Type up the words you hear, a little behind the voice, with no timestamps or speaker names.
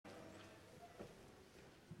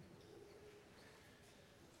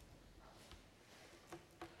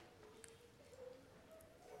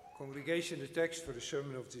Congregation, the text for the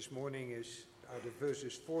sermon of this morning are the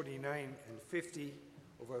verses 49 and 50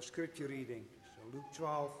 of our scripture reading. So Luke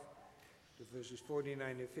 12, the verses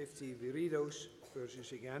 49 and 50, we read those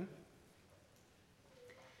verses again.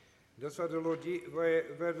 That's where the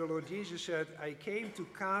Lord Jesus said, I came to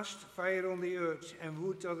cast fire on the earth, and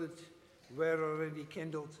would that it were already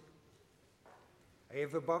kindled. I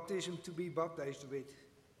have a baptism to be baptized with,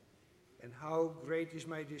 and how great is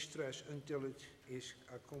my distress until it is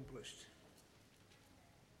accomplished.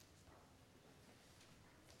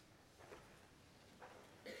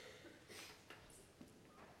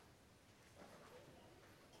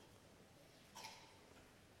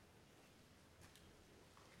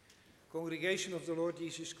 Congregation of the Lord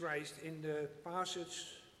Jesus Christ, in the passage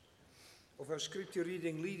of our scripture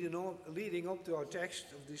reading leading up to our text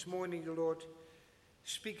of this morning, the Lord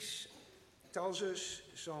tells us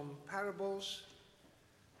some parables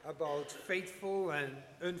about faithful and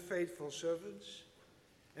unfaithful servants.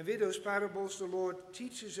 And with those parables, the Lord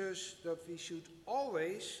teaches us that we should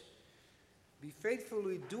always be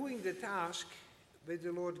faithfully doing the task that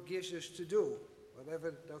the Lord gives us to do,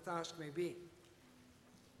 whatever that task may be.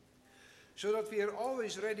 So that we are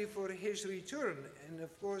always ready for his return. And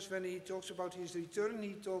of course, when he talks about his return,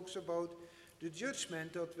 he talks about the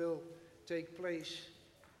judgment that will take place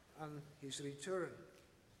on his return.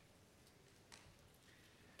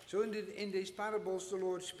 So in these parables, the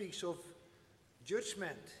Lord speaks of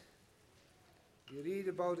judgment. We read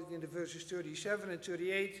about it in the verses 37 and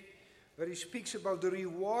 38, where he speaks about the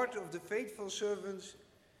reward of the faithful servants,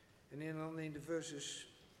 and in the verses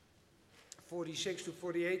 46 to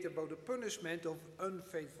 48 about the punishment of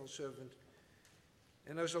unfaithful servant.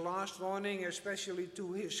 And as a last warning, especially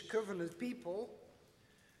to his covenant people,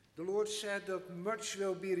 the Lord said that much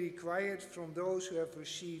will be required from those who have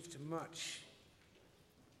received much.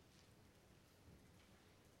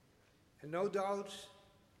 And no doubt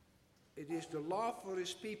it is the love for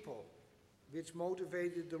his people which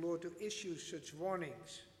motivated the Lord to issue such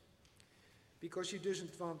warnings, because he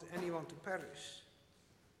doesn't want anyone to perish.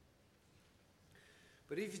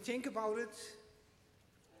 But if you think about it,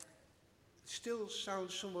 it still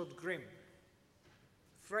sounds somewhat grim,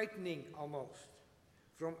 frightening almost.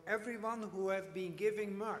 From everyone who has been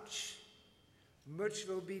giving much, much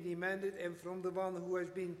will be demanded, and from the one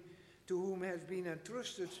to whom has been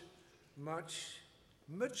entrusted much,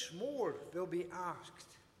 much more will be asked.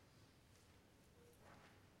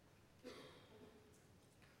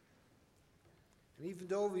 And even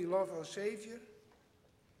though we love our Savior,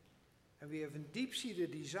 and we have a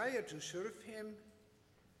deep-seated desire to serve him,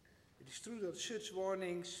 it is true that such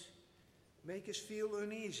warnings make us feel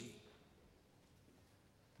uneasy,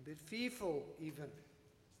 a bit fearful even.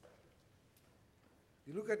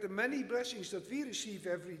 We look at the many blessings that we receive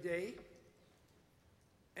every day,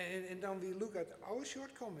 and then we look at our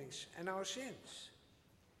shortcomings and our sins.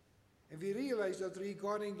 And we realize that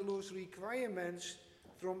regarding the Lord's requirements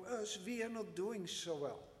from us, we are not doing so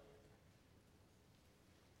well.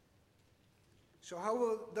 So how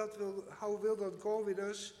will that go with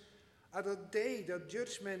us at that day, that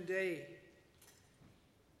judgment day?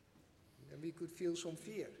 And we could feel some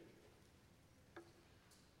fear.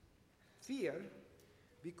 Fear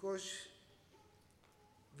because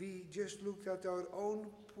we just looked at our own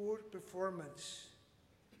poor performance,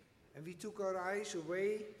 and we took our eyes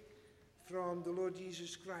away from the Lord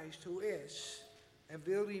Jesus Christ, who is and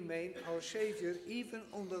will remain our Savior even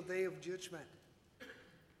on the day of judgment.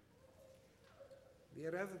 We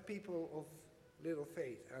are ever people of little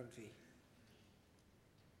faith, aren't we?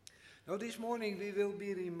 Now this morning we will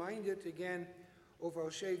be reminded again of our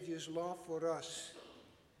Savior's love for us.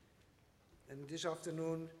 And this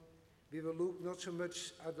afternoon we will look not so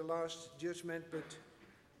much at the last judgment, but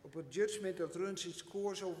of a judgment that runs its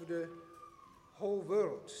course over the whole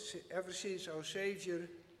world, ever since our Savior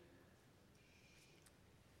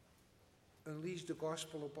unleashed the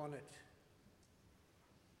gospel upon it.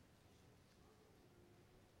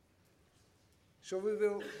 So we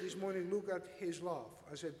will this morning look at his love,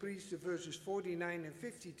 as I preach the verses 49 and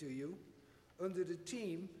 50 to you, under the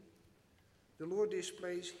theme, the Lord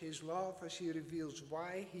displays his love as he reveals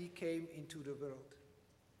why he came into the world.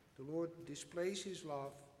 The Lord displays his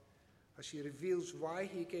love as he reveals why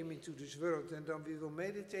he came into this world, and then we will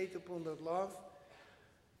meditate upon that love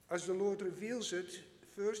as the Lord reveals it,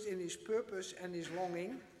 first in his purpose and his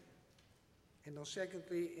longing, and then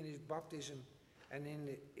secondly in his baptism and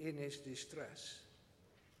in his distress.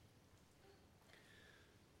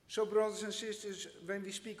 So, brothers and sisters, when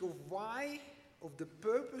we speak of why, of the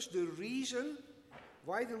purpose, the reason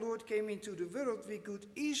why the Lord came into the world, we could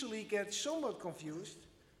easily get somewhat confused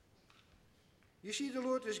You see, the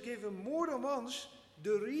Lord has given more than once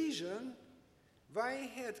the reason why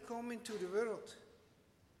he had come into the world.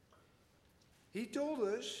 He told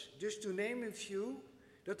us, just to name a few,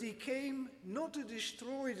 that he came not to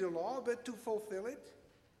destroy the law, but to fulfill it.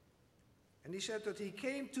 And he said that he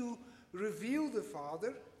came to reveal the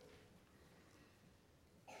Father.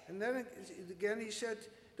 And then again he said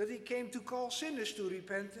that he came to call sinners to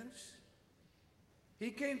repentance. He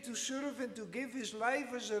came to serve and to give his life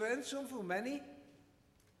as a ransom for many.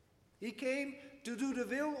 He came to do the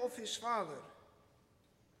will of his Father.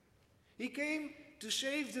 He came to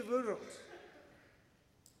save the world.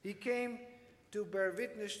 He came to bear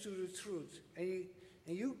witness to the truth. And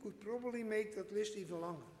you could probably make that list even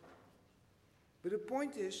longer. But the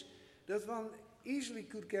point is that one easily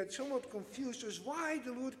could get somewhat confused as why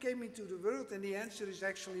the Lord came into the world, and the answer is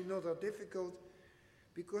actually not that difficult,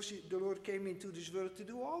 because the Lord came into this world to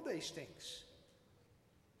do all these things.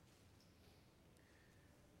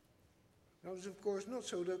 Now, it's of course not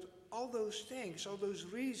so that all those things, all those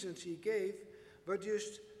reasons he gave, were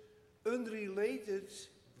just unrelated,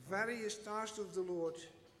 various tasks of the Lord.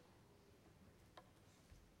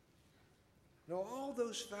 Now, all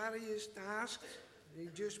those various tasks he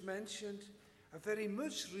just mentioned are very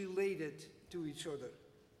much related to each other.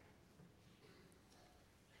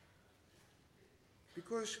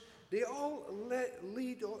 Because they all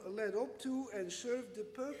led up to and serve the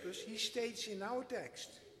purpose he states in our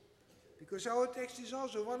text. Because our text is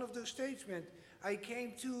also one of those statements. I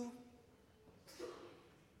came to,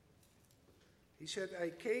 he said, I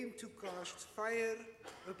came to cast fire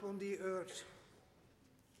upon the earth.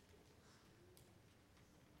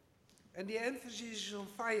 And the emphasis is on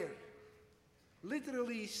fire.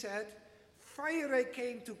 Literally he said, fire I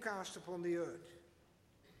came to cast upon the earth.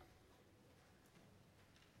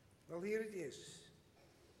 Well, here it is.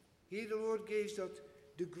 Here the Lord gives that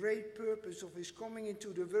the great purpose of his coming into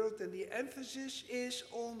the world, and the emphasis is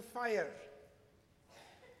on fire.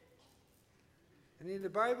 And in the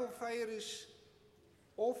Bible, fire is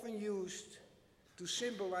often used to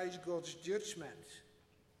symbolize God's judgment.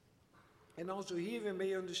 And also here we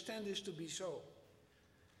may understand this to be so.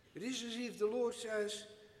 It is as if the Lord says,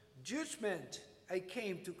 judgment I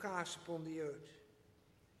came to cast upon the earth.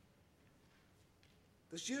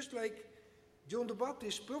 That's just like John the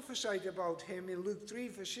Baptist prophesied about him in Luke 3,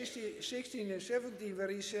 verse 16 and 17, where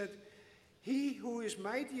he said, he who is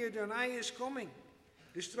mightier than I is coming,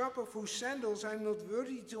 the strap of whose sandals I am not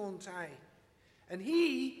worthy to untie. And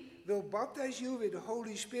he will baptize you with the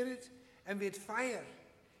Holy Spirit and with fire.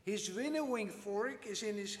 His winnowing fork is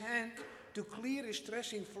in his hand to clear his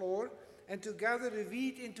threshing floor and to gather the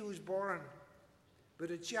wheat into his barn. But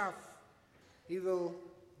the chaff he will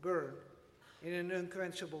burn in an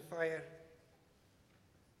unquenchable fire.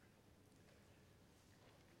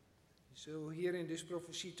 So here in this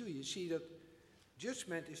prophecy too, you see that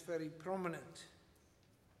judgment is very prominent.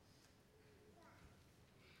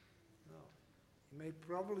 Now, you may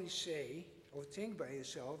probably say or think by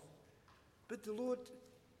yourself, but the Lord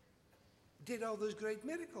did all those great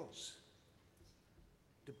miracles.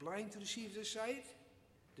 The blind received their sight,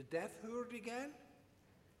 the deaf heard again,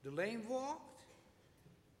 the lame walked,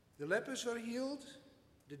 the lepers were healed,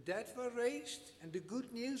 the dead were raised, and the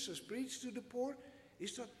good news was preached to the poor.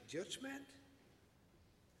 Is that judgment?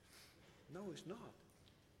 No, it's not.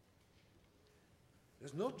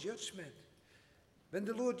 It's not judgment. When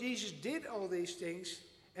the Lord Jesus did all these things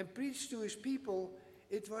and preached to his people,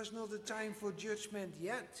 it was not a time for judgment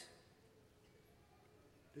yet.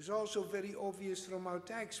 It's also very obvious from our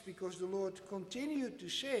text, because the Lord continued to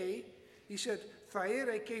say, he said, fire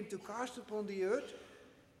I came to cast upon the earth,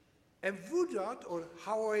 and would that, or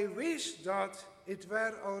how I wish that it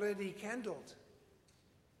were already kindled.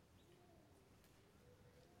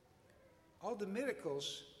 All the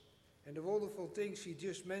miracles and the wonderful things he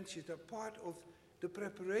just mentioned are part of the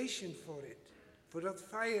preparation for it, for that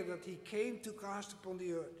fire that he came to cast upon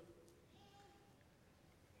the earth.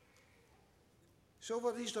 So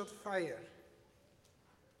what is that fire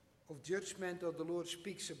of judgment that the Lord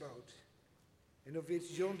speaks about, and of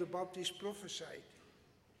which John the Baptist prophesied,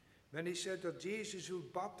 when he said that Jesus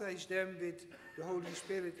would baptize them with the Holy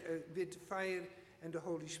Spirit, with fire and the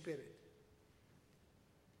Holy Spirit?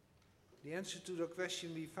 The answer to the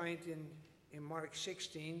question we find in Mark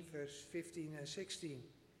 16, verse 15 and 16.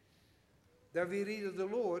 There we read that the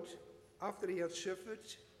Lord, after he had suffered,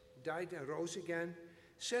 died and rose again,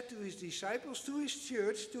 said to his disciples, to his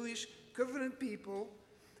church, to his covenant people,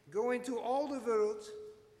 go into all the world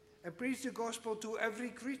and preach the gospel to every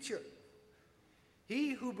creature.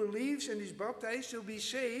 He who believes and is baptized will be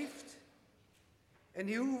saved, and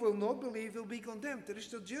he who will not believe will be condemned. There is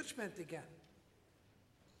the judgment again.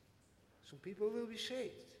 Some people will be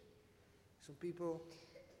saved. Some people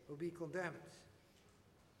will be condemned.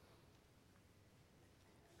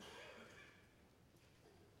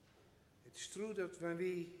 It's true that when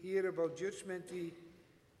we hear about judgment, we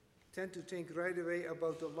tend to think right away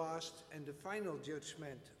about the last and the final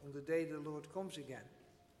judgment on the day the Lord comes again.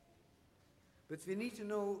 But we need to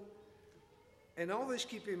know and always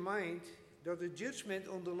keep in mind that the judgment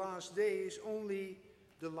on the last day is only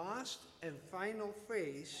the last and final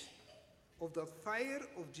phase of that fire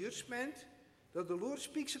of judgment that the Lord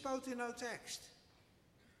speaks about in our text.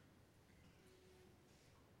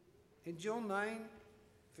 In John 9,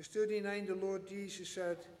 verse 39, the Lord Jesus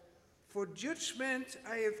said, "For judgment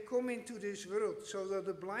I have come into this world, so that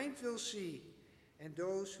the blind will see, and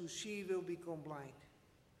those who see will become blind."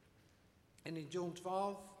 And in John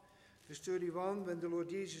 12, verse 31, when the Lord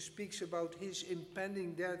Jesus speaks about his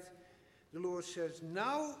impending death, the Lord says,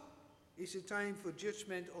 "Now is the time for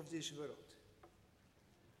judgment of this world."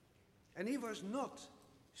 And he was not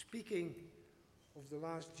speaking of the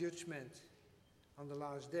last judgment on the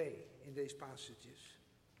last day in these passages.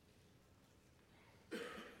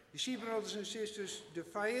 You see, brothers and sisters, the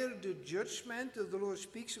fire, the judgment that the Lord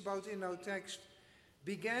speaks about in our text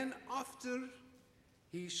began after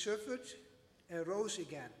he suffered and rose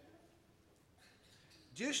again.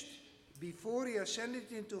 Just before he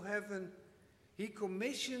ascended into heaven, he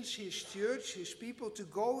commissions his church, his people, to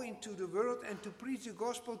go into the world and to preach the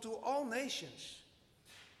gospel to all nations.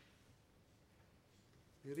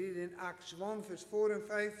 We read in Acts 1, verse 4 and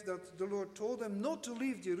 5, that the Lord told them not to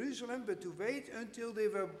leave Jerusalem, but to wait until they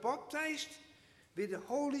were baptized with the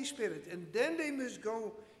Holy Spirit. And then they must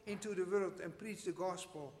go into the world and preach the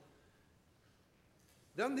gospel.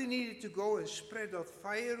 Then they needed to go and spread that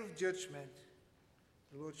fire of judgment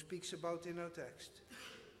the Lord speaks about in our text.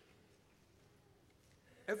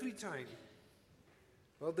 Every time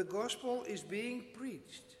while the gospel is being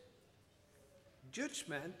preached,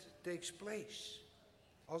 judgment takes place.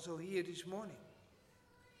 Also here this morning.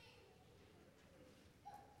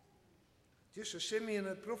 Just as Simeon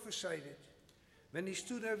had prophesied it, when he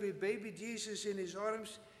stood there with baby Jesus in his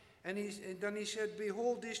arms, and then he said,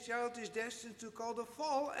 "Behold, this child is destined to cause the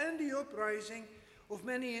fall and the uprising of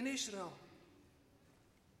many in Israel."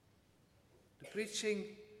 The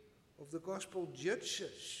preaching of the gospel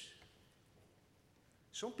judges.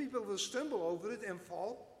 Some people will stumble over it and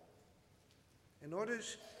fall, and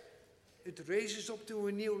others it raises up to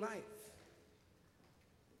a new life.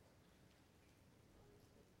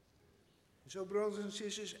 So, brothers and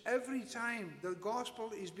sisters, every time the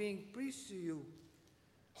gospel is being preached to you,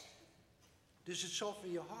 does it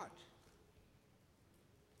soften your heart?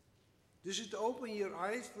 Does it open your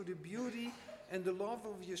eyes for the beauty and the love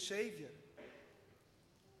of your Savior?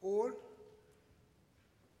 Or,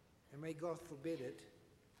 and may God forbid it,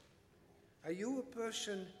 are you a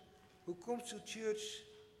person who comes to church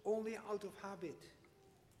only out of habit?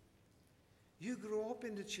 You grow up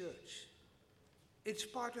in the church. It's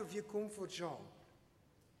part of your comfort zone.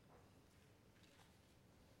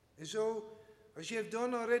 And so, as you have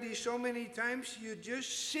done already so many times, you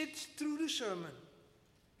just sit through the sermon.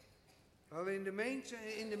 Well, in the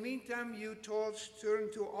meantime, your thoughts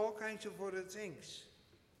turn to all kinds of other things.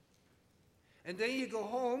 And then you go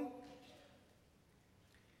home,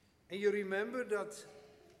 and you remember that,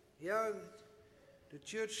 the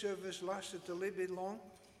church service lasted a little bit long,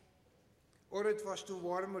 or it was too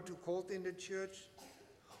warm or too cold in the church,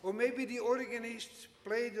 or maybe the organist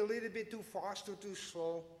played a little bit too fast or too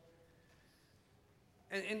slow,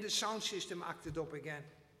 and the sound system acted up again.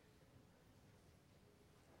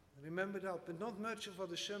 Remember that, but not much of what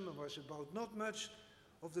the sermon was about, not much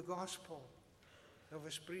of the gospel that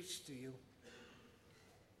was preached to you.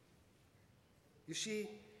 You see,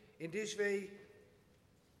 in this way,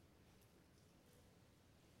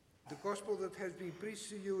 the gospel that has been preached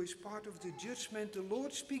to you is part of the judgment the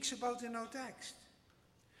Lord speaks about in our text.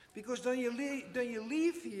 Because then you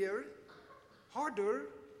leave here harder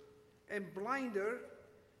and blinder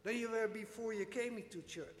than you were before you came into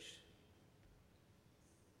church.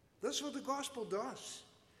 That's what the gospel does.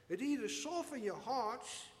 It either softens your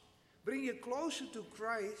hearts, brings you closer to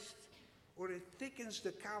Christ, or it thickens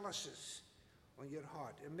the calluses on your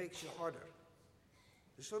heart and makes you harder.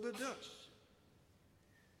 That's what it does.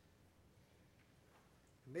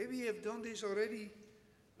 Maybe you have done this already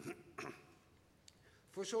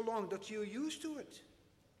for so long that you're used to it.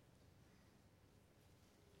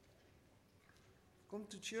 Come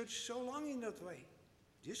to church so long in that way.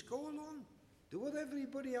 Just go along. Do what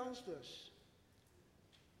everybody else does.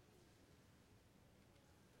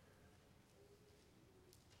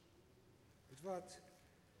 But what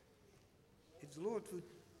if the Lord would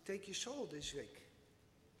take your soul this week.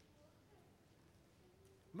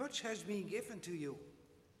 Much has been given to you.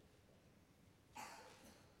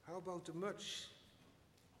 How about the much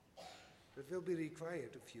that will be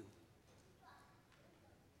required of you?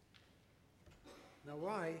 Now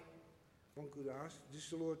why, one could ask, does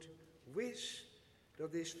the Lord wish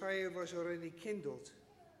that this fire was already kindled?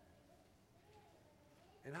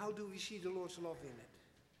 And how do we see the Lord's love in it?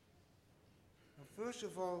 Now, first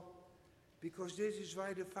of all, because this is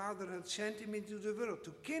why the Father had sent him into the world,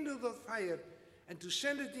 to kindle that fire and to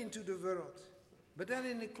send it into the world. But then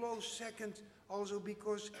in a close second, also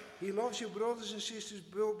because he loves your brothers and sisters,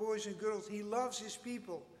 boys and girls. He loves his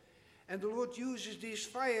people. And the Lord uses this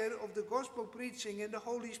fire of the gospel preaching and the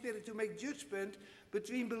Holy Spirit to make judgment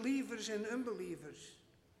between believers and unbelievers.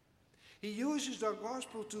 He uses the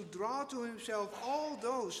gospel to draw to himself all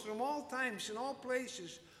those from all times and all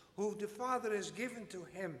places who the Father has given to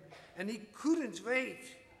him. And he couldn't wait.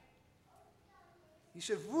 He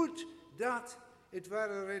said, would that it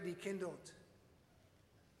were already kindled.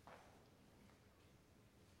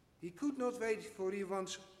 He could not wait, for he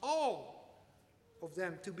wants all of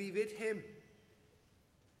them to be with him.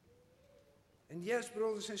 And yes,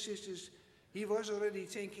 brothers and sisters, he was already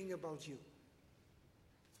thinking about you.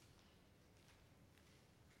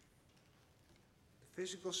 The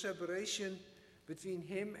physical separation between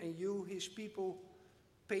him and you, his people,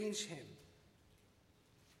 pains him.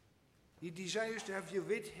 He desires to have you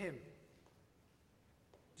with him.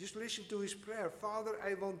 Just listen to his prayer. Father,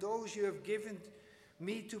 I want those you have given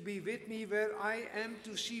me to be with me where I am,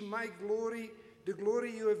 to see my glory, the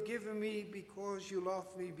glory you have given me because you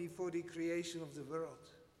loved me before the creation of the world.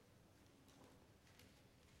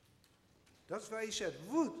 That's why he said,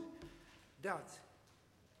 would that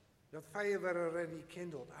fire were already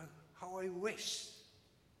kindled. How I wish.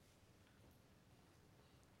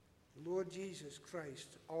 The Lord Jesus Christ,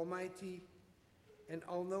 Almighty and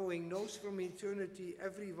all-knowing, knows from eternity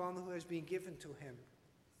everyone who has been given to him.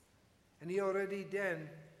 And he already then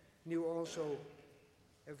knew also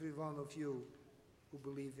every one of you who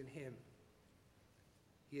believe in him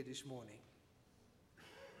here this morning.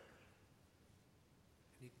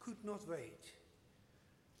 And he could not wait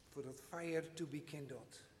for that fire to be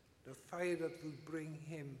kindled, the fire that would bring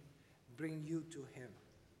you to him.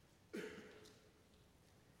 The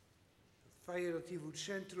fire that he would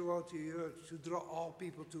send throughout the earth to draw all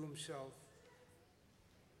people to himself.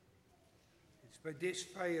 It's by this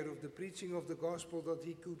fire of the preaching of the gospel that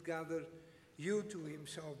he could gather you to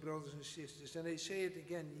himself, brothers and sisters. And I say it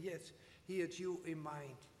again, yes, he had you in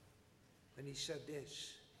mind when he said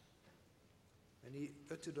this. And he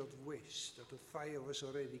uttered that wish that the fire was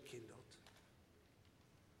already kindled.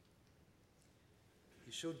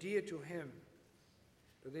 He's so dear to him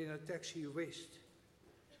that in a text he wished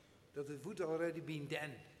that it would already been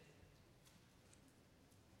done.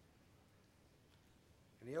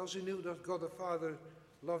 And he also knew that God the Father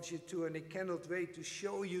loves you too, and he cannot wait to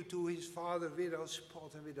show you to his Father without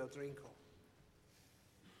spot and without wrinkle.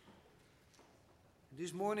 And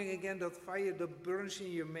this morning again, that fire that burns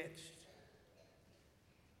in your midst.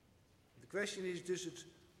 The question is, does it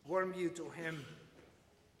warm you to him?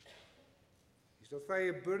 Is that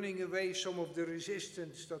fire burning away some of the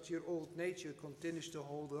resistance that your old nature continues to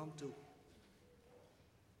hold on to?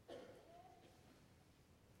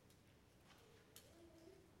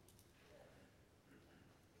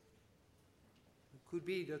 It could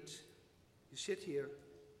be that you sit here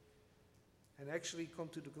and actually come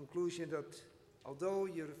to the conclusion that although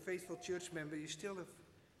you're a faithful church member, you still have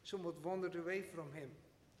somewhat wandered away from him.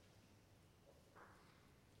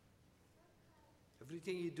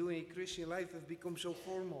 Everything you do in Christian life has become so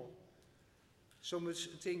formal, so much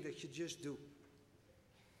a thing that you just do.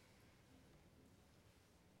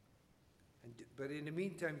 But in the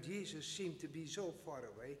meantime, Jesus seemed to be so far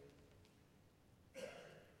away.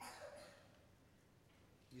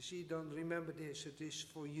 You see, don't remember this, it is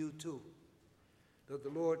for you too. That the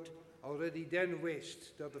Lord already then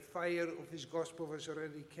wished that the fire of his gospel was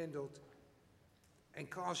already kindled and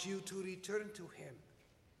caused you to return to him.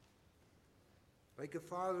 Like a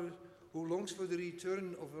father who longs for the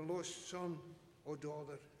return of a lost son or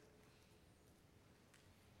daughter.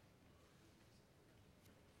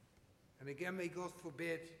 And again, may God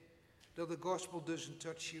forbid that the gospel doesn't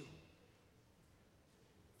touch you.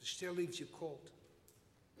 It still leaves you cold.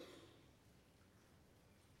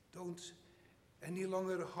 Don't any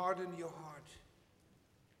longer harden your heart.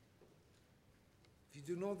 If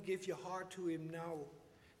you do not give your heart to him now,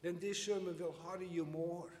 then this sermon will harden you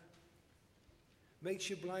more.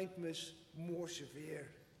 Makes your blindness more severe.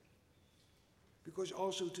 Because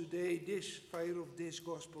also today, this fire of this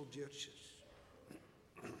gospel judges.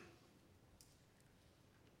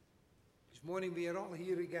 This morning we are all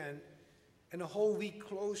here again, and a whole week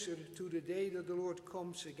closer to the day that the Lord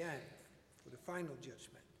comes again for the final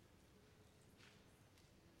judgment.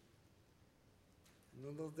 And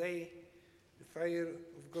on that day, the fire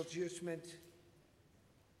of God's judgment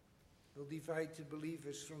will divide the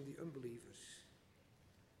believers from the unbelievers,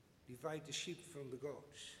 divide the sheep from the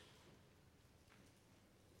goats.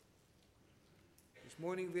 This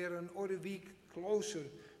morning we are another week closer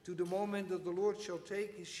to the moment that the Lord shall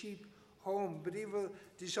take his sheep home, but it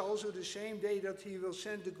is also the same day that he will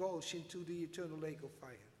send the goats into the eternal lake of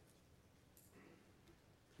fire.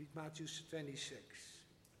 Read Matthew 26.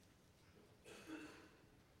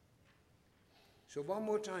 So one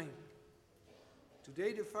more time.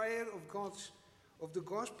 Today the fire of the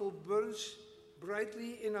gospel burns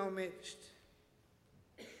brightly in our midst.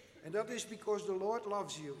 And that is because the Lord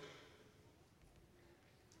loves you.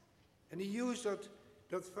 And he used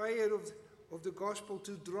that fire of the gospel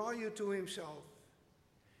to draw you to himself.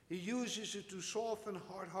 He uses it to soften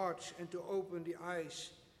hard hearts and to open the eyes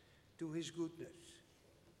to his goodness.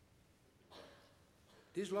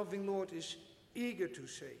 This loving Lord is eager to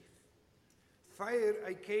save. Fire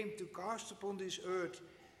I came to cast upon this earth,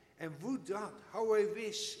 and would that, how I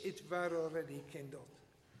wish it were already kindled.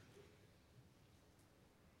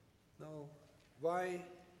 Now, why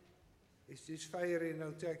is this fire in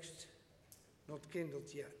our text not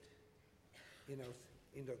kindled yet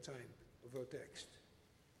in that time of our text?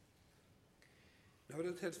 Now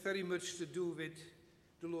that has very much to do with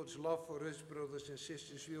the Lord's love for us, brothers and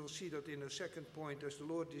sisters. We will see that in our second point as the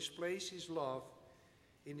Lord displays his love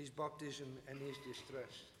in his baptism and his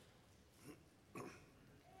distress.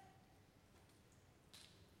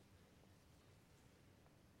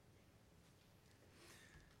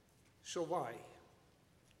 So why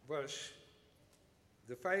was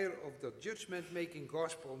the fire of the judgment-making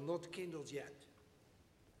gospel not kindled yet?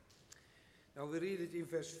 Now we read it in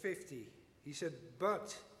verse 50. He said,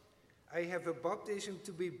 "But I have a baptism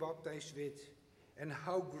to be baptized with, and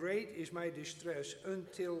how great is my distress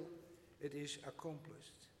until it is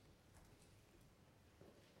accomplished."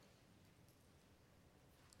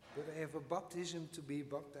 But I have a baptism to be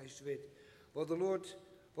baptized with. What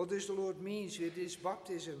does the Lord mean with this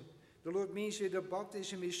baptism? The Lord means with the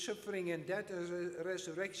baptism is suffering and death and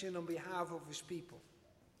resurrection on behalf of his people.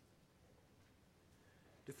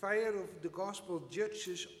 The fire of the gospel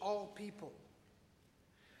judges all people.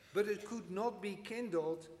 But it could not be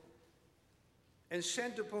kindled and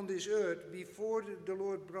sent upon this earth before the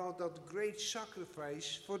Lord brought that great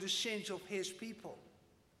sacrifice for the sins of his people.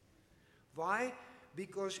 Why?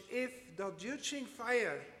 Because if the judging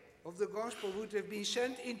fire of the gospel would have been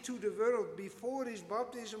sent into the world before his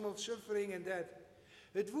baptism of suffering and death,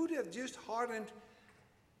 it would have just hardened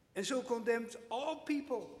and so condemned all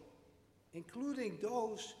people, including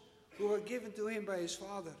those who were given to him by his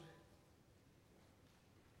Father.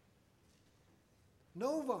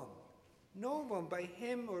 No one by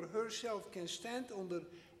him or herself can stand under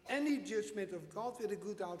any judgment of God with a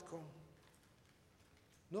good outcome.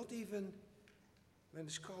 Not even when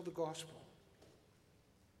it's called the gospel.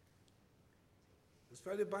 That's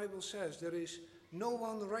why the Bible says there is no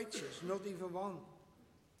one righteous, not even one.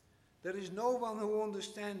 There is no one who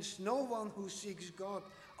understands, no one who seeks God.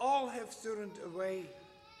 All have turned away.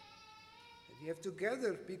 And they have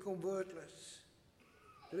together become worthless.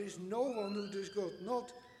 There is no one who does good,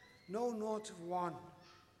 not one.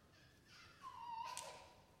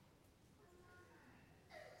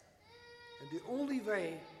 And the only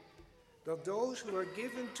way that those who are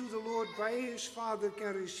given to the Lord by his Father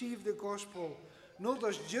can receive the gospel, not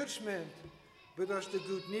as judgment, but as the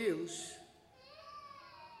good news,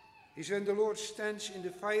 is when the Lord stands in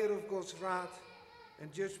the fire of God's wrath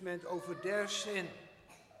and judgment over their sin.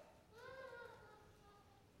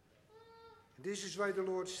 And this is why the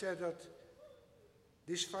Lord said that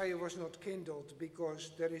this fire was not kindled,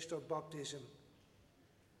 because there is that baptism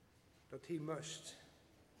that he must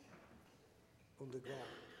undergo.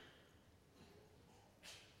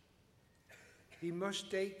 He must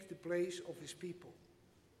take the place of his people.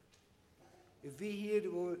 If we hear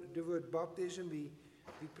the word baptism, we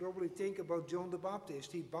probably think about John the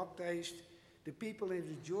Baptist. He baptized the people in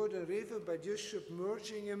the Jordan River by just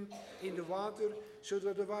submerging them in the water so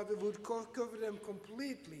that the water would cover them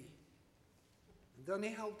completely. And then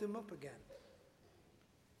he helped them up again.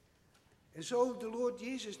 And so the Lord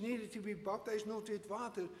Jesus needed to be baptized not with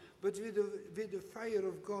water, but with the fire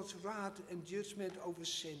of God's wrath and judgment over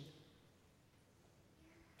sin.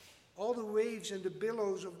 All the waves and the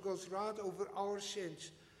billows of God's wrath over our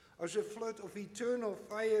sins as a flood of eternal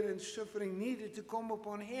fire and suffering needed to come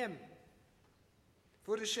upon him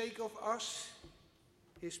for the sake of us,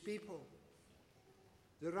 his people.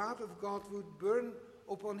 The wrath of God would burn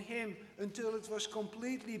upon him until it was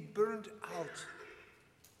completely burned out.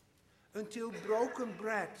 Until broken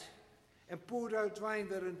bread and poured out wine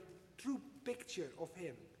were a true picture of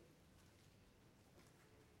him.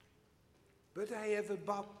 But I have a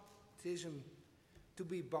baptism to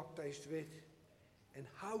be baptized with, and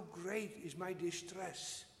how great is my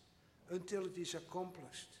distress until it is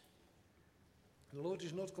accomplished. The Lord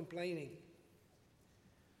is not complaining,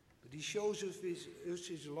 but he shows us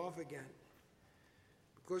his love again.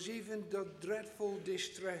 Because even that dreadful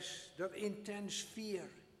distress, that intense fear,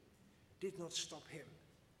 did not stop him.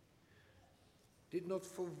 Did not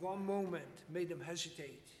for one moment make him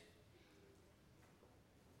hesitate.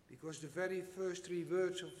 Because the very first 3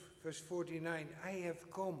 words of verse 49, I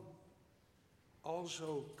have come,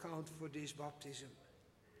 also count for this baptism.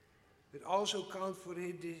 But also count for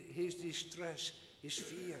his distress, his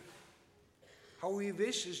fear. How he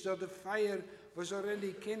wishes that the fire was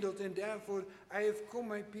already kindled, and therefore I have come,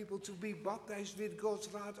 my people, to be baptized with God's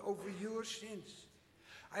wrath over your sins.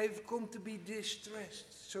 I have come to be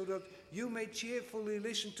distressed, so that you may cheerfully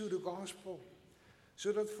listen to the gospel.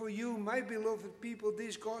 So that for you, my beloved people,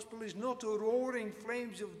 this gospel is not the roaring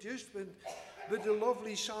flames of judgment, but the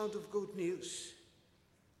lovely sound of good news.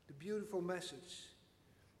 The beautiful message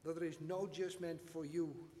that there is no judgment for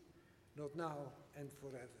you, not now and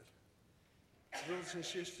forever. Brothers and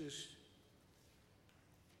sisters,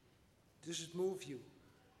 does it move you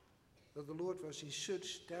that the Lord was in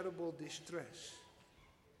such terrible distress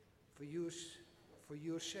for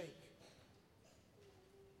your sake?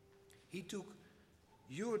 He took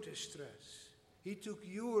your distress. He took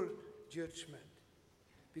your judgment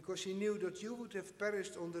because he knew that you would have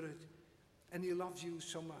perished under it, and he loves you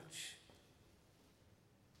so much.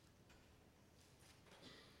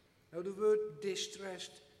 Now the word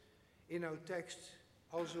distressed in our text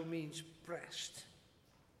also means pressed.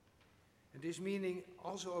 And this meaning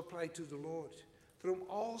also applied to the Lord. From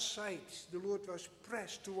all sides, the Lord was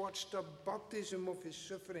pressed towards the baptism of his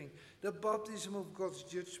suffering, the baptism of God's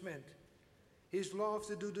judgment. His love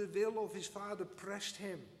to do the will of his Father pressed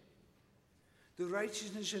him. The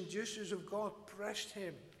righteousness and justice of God pressed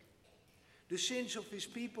him. The sins of his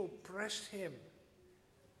people pressed him.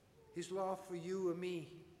 His love for you and me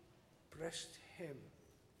pressed him.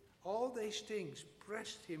 All these things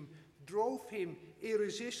pressed him, drove him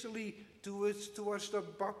irresistibly towards the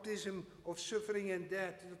baptism of suffering and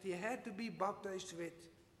death that he had to be baptized with.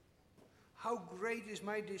 How great is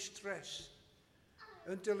my distress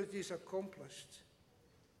until it is accomplished.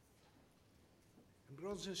 And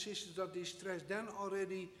brothers and sisters, that distress then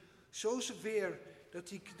already so severe that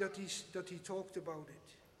he talked about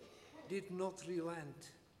it, did not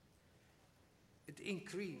relent. It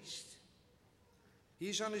increased. He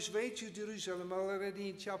is on his way to Jerusalem. Already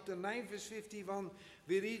in chapter 9, verse 51,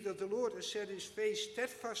 we read that the Lord has set his face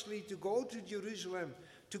steadfastly to go to Jerusalem,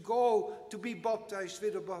 to go to be baptized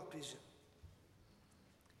with a baptism.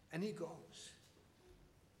 And he goes.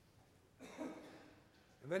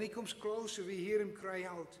 And when he comes closer, we hear him cry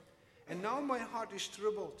out, and now my heart is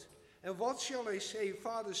troubled. And what shall I say?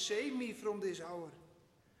 Father, save me from this hour.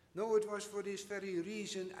 No, it was for this very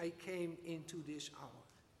reason I came into this hour.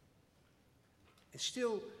 And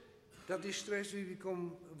still, that distress will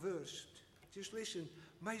become worse. Just listen.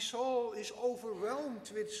 My soul is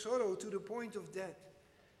overwhelmed with sorrow to the point of death.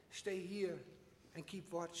 Stay here and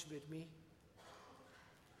keep watch with me.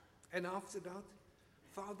 And after that,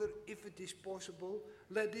 Father, if it is possible,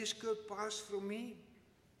 let this cup pass from me,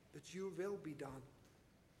 but your will be done.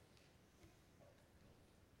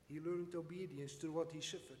 He learned obedience through what he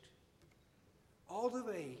suffered. All the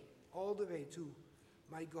way to,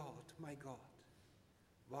 my God,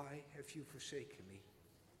 why have you forsaken me?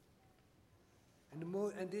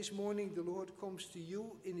 And this morning the Lord comes to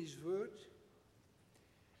you in his word,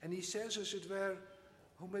 and he says, as it were,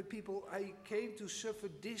 oh my people, I came to suffer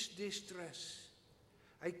this distress.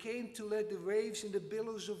 I came to let the waves and the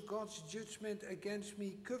billows of God's judgment against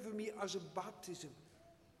me cover me as a baptism.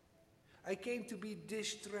 I came to be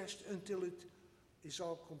distressed until it is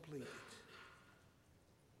all completed.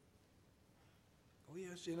 Oh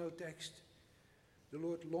yes, in our text, the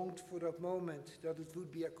Lord longed for that moment that it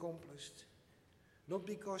would be accomplished. Not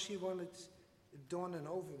because he wanted it done and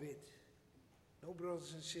over with. No,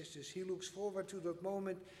 brothers and sisters, he looks forward to that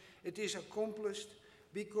moment. It is accomplished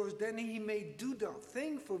because then he may do that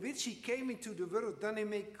thing for which he came into the world. Then he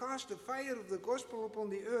may cast the fire of the gospel upon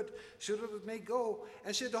the earth so that it may go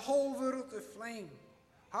and set the whole world aflame.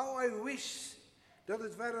 How I wish that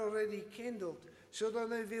it were already kindled, so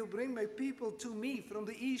that I will bring my people to me from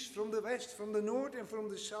the east, from the west, from the north and from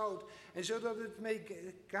the south, and so that it may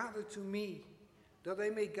gather to me that I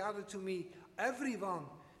may gather to me everyone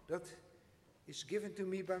that is given to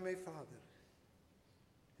me by my Father.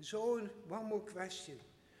 So one more question.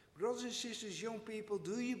 Brothers and sisters, young people,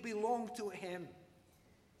 do you belong to him?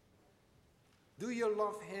 Do you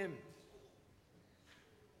love him?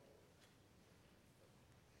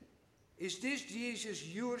 Is this Jesus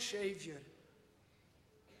your Savior?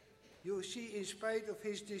 You see, in spite of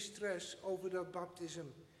his distress over that baptism,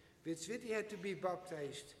 with which he had to be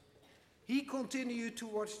baptized, he continued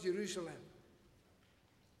towards Jerusalem.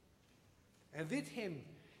 And with him,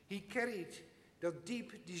 he carried that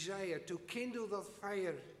deep desire to kindle that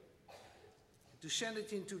fire, to send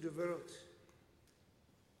it into the world.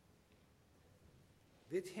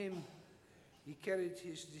 With him, he carried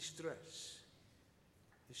his distress,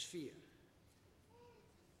 his fear.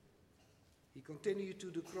 He continued to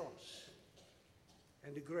the cross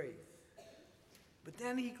and the grave. But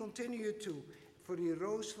then he continued to, for he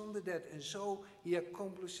rose from the dead, and so he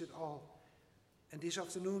accomplished it all. And this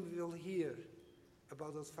afternoon we will hear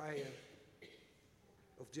about that fire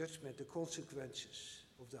of judgment, the consequences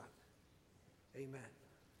of that. Amen.